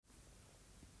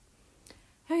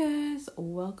guys,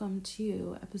 welcome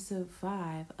to episode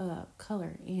 5 of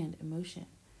Color and Emotion.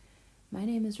 My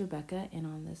name is Rebecca, and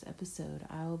on this episode,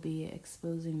 I will be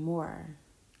exposing more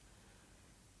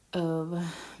of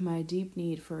my deep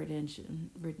need for redemption.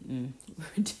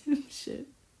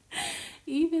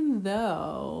 Even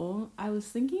though I was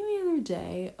thinking the other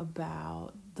day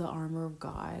about the armor of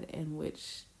God and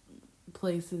which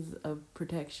places of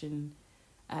protection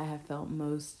I have felt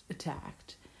most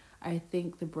attacked. I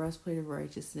think the breastplate of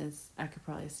righteousness, I could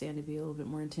probably stand to be a little bit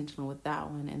more intentional with that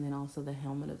one, and then also the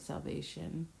helmet of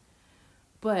salvation.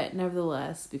 But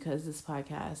nevertheless, because this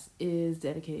podcast is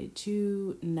dedicated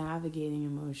to navigating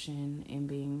emotion and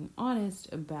being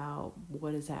honest about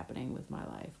what is happening with my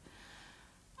life,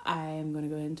 I am going to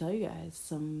go ahead and tell you guys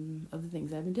some of the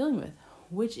things I've been dealing with,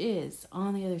 which is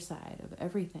on the other side of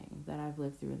everything that I've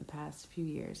lived through in the past few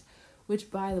years,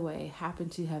 which, by the way, happen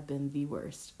to have been the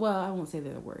worst. Well, I won't say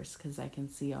they're the worst because I can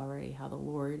see already how the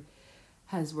Lord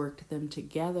has worked them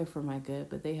together for my good,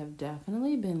 but they have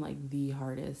definitely been like the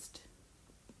hardest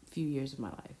few years of my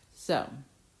life. So,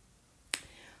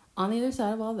 on the other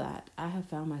side of all that, I have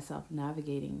found myself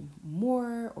navigating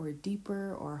more or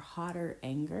deeper or hotter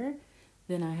anger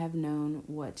than I have known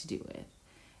what to do with.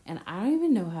 And I don't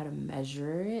even know how to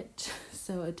measure it,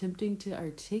 so attempting to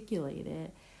articulate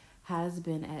it has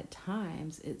been at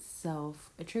times itself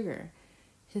a trigger.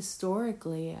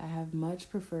 Historically, I have much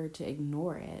preferred to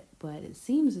ignore it, but it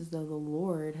seems as though the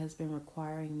Lord has been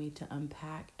requiring me to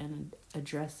unpack and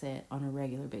address it on a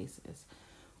regular basis,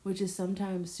 which is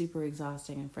sometimes super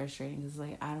exhausting and frustrating because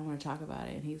like, I don't want to talk about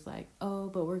it. And he's like, oh,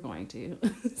 but we're going to.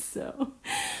 So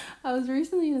I was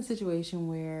recently in a situation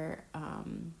where,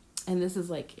 and this is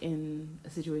like in a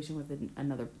situation with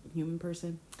another human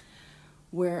person,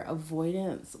 where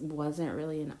avoidance wasn't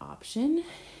really an option.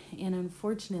 And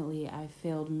unfortunately, I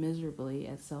failed miserably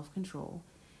at self-control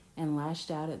and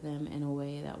lashed out at them in a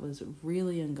way that was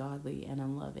really ungodly and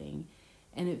unloving.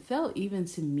 And it felt even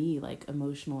to me like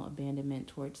emotional abandonment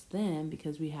towards them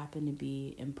because we happened to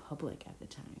be in public at the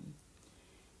time.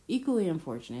 Equally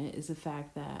unfortunate is the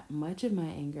fact that much of my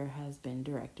anger has been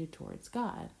directed towards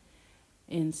God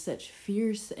in such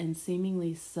fierce and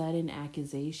seemingly sudden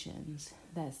accusations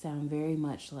that sound very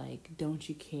much like, don't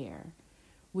you care,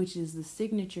 which is the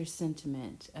signature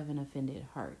sentiment of an offended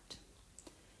heart.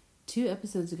 2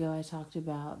 episodes ago, I talked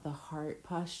about the heart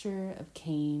posture of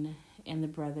Cain and the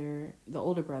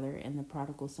older brother in the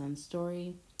prodigal son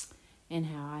story, and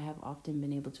how I have often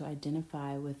been able to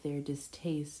identify with their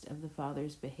distaste of the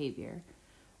father's behavior,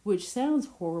 which sounds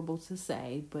horrible to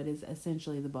say, but is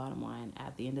essentially the bottom line.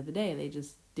 At the end of the day, they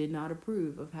just did not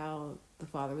approve of how the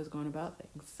father was going about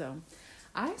things. So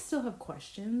I still have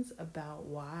questions about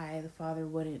why the father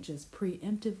wouldn't just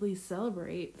preemptively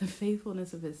celebrate the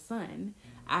faithfulness of his son.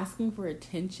 Asking for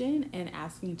attention and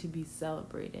asking to be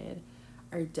celebrated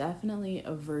are definitely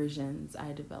aversions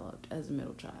I developed as a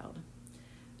middle child.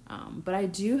 But I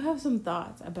do have some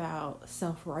thoughts about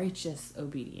self-righteous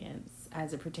obedience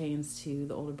as it pertains to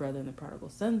the older brother and the prodigal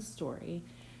son story,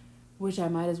 which I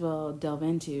might as well delve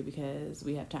into because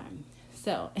we have time.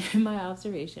 So, in my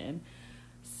observation,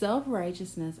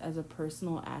 self-righteousness as a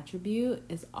personal attribute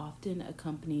is often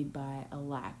accompanied by a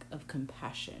lack of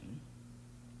compassion.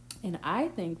 And I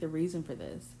think the reason for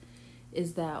this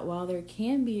is that while there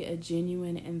can be a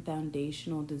genuine and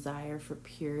foundational desire for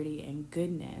purity and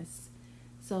goodness,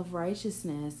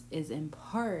 self-righteousness is in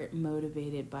part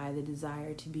motivated by the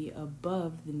desire to be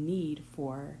above the need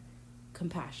for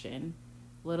compassion,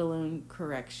 let alone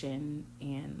correction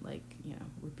and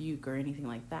rebuke or anything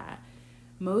like that.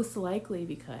 Most likely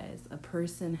because a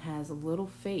person has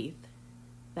little faith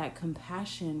that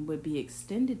compassion would be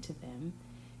extended to them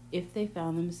if they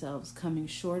found themselves coming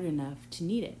short enough to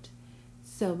need it.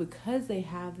 So because they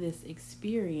have this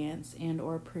experience and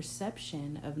or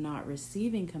perception of not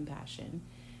receiving compassion,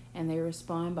 and they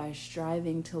respond by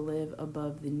striving to live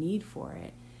above the need for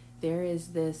it, there is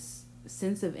this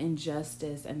sense of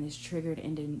injustice and this triggered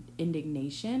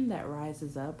indignation that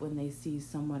rises up when they see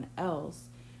someone else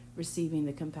receiving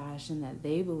the compassion that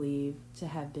they believe to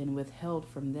have been withheld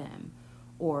from them,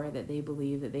 or that they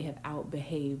believe that they have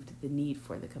outbehaved the need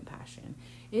for the compassion.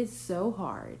 It's so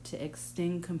hard to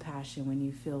extend compassion when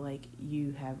you feel like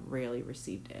you have rarely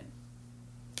received it.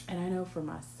 And I know for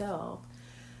myself,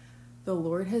 the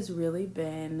Lord has really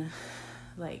been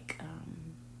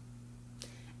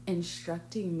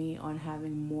instructing me on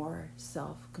having more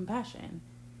self-compassion.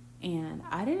 And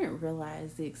I didn't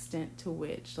realize the extent to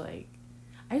which I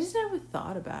just never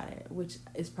thought about it, which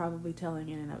is probably telling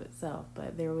in and of itself.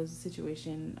 But there was a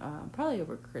situation, probably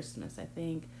over Christmas, I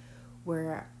think,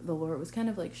 where the Lord was kind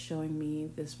of like showing me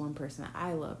this one person that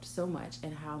I loved so much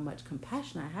and how much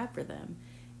compassion I had for them.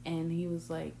 And he was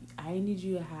like, I need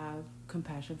you to have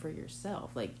compassion for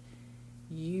yourself. Like,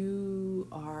 you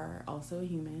are also a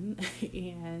human.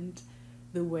 And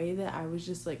the way that I was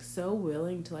just like so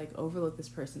willing to like overlook this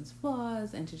person's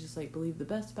flaws and to just like believe the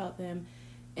best about them,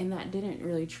 and that didn't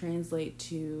really translate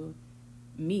to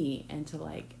me and to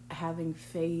like having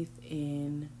faith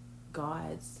in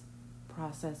God's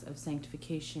process of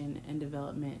sanctification and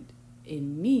development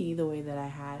in me the way that I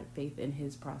had faith in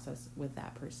his process with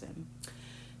that person.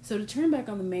 So to turn back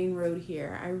on the main road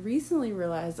here, I recently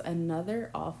realized another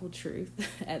awful truth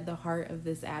at the heart of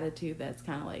this attitude that's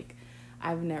kind of like,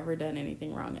 I've never done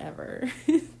anything wrong ever.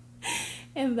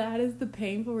 And that is the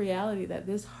painful reality that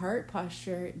this heart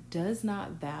posture does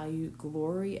not value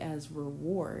glory as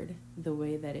reward the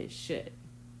way that it should.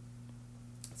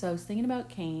 So I was thinking about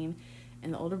Cain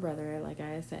and the older brother, like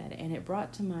I said, and it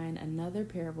brought to mind another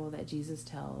parable that Jesus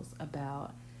tells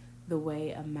about the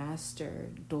way a master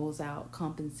doles out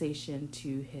compensation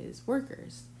to his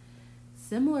workers.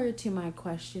 Similar to my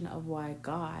question of why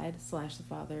God / the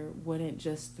Father wouldn't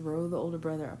just throw the older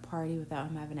brother a party without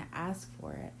him having to ask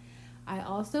for it, I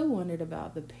also wondered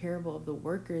about the parable of the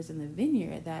workers in the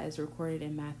vineyard that is recorded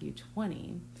in Matthew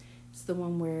 20. It's the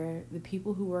one where the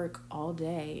people who work all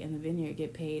day in the vineyard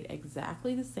get paid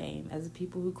exactly the same as the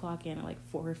people who clock in at like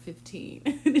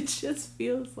 4:15. And it just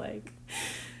feels like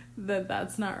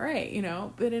that's not right, you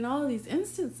know? But in all of these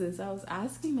instances, I was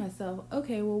asking myself,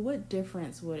 okay, well, what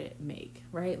difference would it make,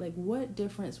 right? Like, what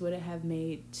difference would it have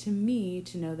made to me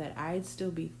to know that I'd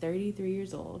still be 33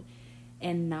 years old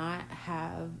and not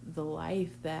have the life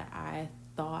that I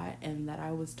thought and that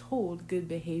I was told good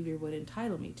behavior would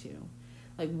entitle me to?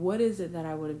 Like, what is it that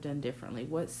I would have done differently?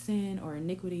 What sin or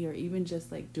iniquity or even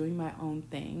just like doing my own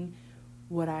thing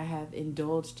would I have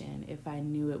indulged in if I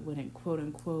knew it wouldn't, quote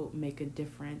unquote, make a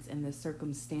difference in the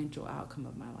circumstantial outcome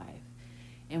of my life?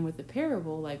 And with the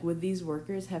parable, like, would these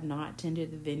workers have not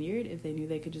tended the vineyard if they knew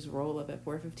they could just roll up at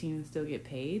 4:15 and still get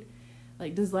paid?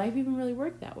 Like, does life even really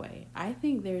work that way? I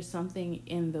think there's something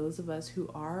in those of us who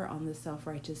are on the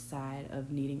self-righteous side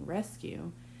of needing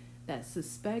rescue that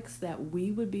suspects that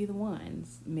we would be the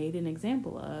ones made an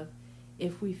example of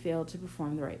if we failed to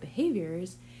perform the right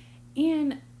behaviors.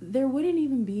 And there wouldn't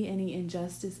even be any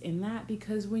injustice in that,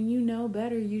 because when you know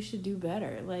better, you should do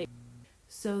better. Like,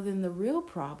 so then the real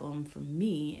problem for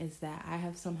me is that I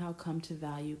have somehow come to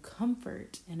value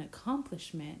comfort and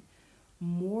accomplishment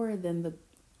more than the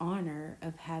honor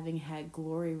of having had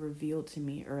glory revealed to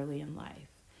me early in life.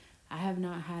 I have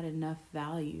not had enough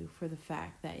value for the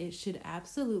fact that it should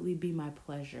absolutely be my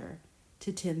pleasure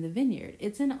to tend the vineyard.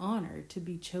 It's an honor to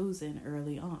be chosen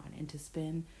early on and to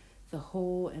spend the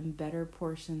whole and better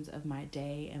portions of my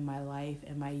day and my life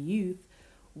and my youth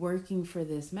working for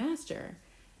this master.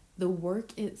 The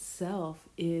work itself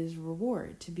is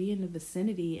reward. To be in the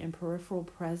vicinity and peripheral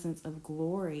presence of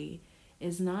glory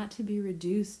is not to be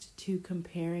reduced to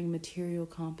comparing material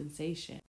compensation.